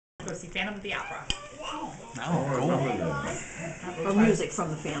Go see Phantom of the Opera. Or music from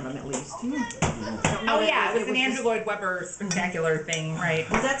the Phantom, at least. Oh yeah, it was an Andrew Lloyd Webber spectacular thing, right?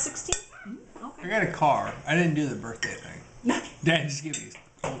 Was that 16? I got a car. I didn't do the birthday thing. Dad just gave me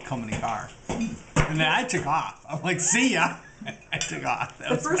a whole company car. And then I took off. I'm like, see ya. I took off.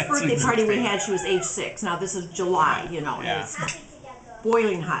 The first birthday party we had, she was age 6. Now this is July, you know, and it's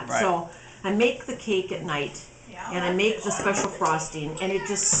boiling hot. Right. So I make the cake at night, and I make the special frosting, and it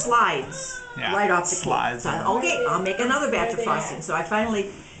just slides right off the cake. So okay, I'll make another batch of frosting. So I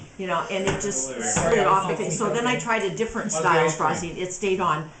finally, you know, and it just slid off the cake. So then I tried a different style of frosting. It stayed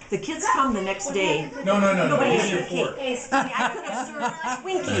on. The kids come the next day. Nobody ate the cake. I could have served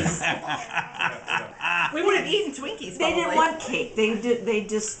Twinkies. We would have eaten Twinkies. They didn't want cake. They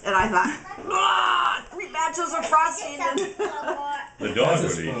just, and I thought, 3 batches of frosting. The dog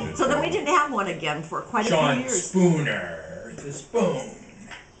would eat it. So then we didn't have one again for quite a few Sean years. Spooner, the spoon.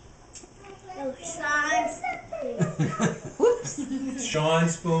 Oh, Sean Spoon. Whoops. Sean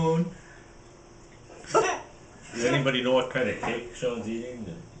Spoon. Does anybody know what kind of cake Sean's eating?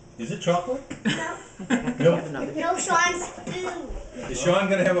 Is it chocolate? No. Nope. No, Sean Spoon. Is Sean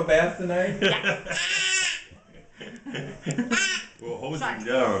gonna have a bath tonight? We'll hose him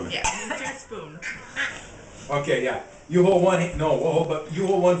down. Yeah, use your spoon. Okay, yeah. You hold one. No, but you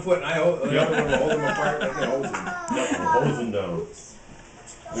hold one foot, and I hold the other one. We'll hold them apart like a hose. Yep, we'll hose him down.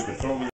 We can throw him in